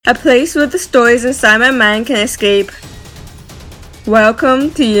A place where the stories inside my mind can escape.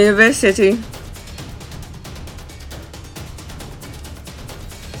 Welcome to University.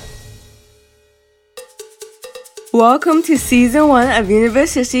 Welcome to Season 1 of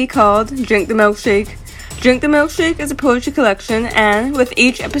University called Drink the Milkshake. Drink the Milkshake is a poetry collection, and with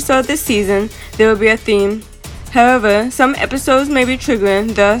each episode this season, there will be a theme. However, some episodes may be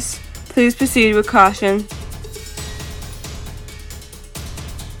triggering, thus, please proceed with caution.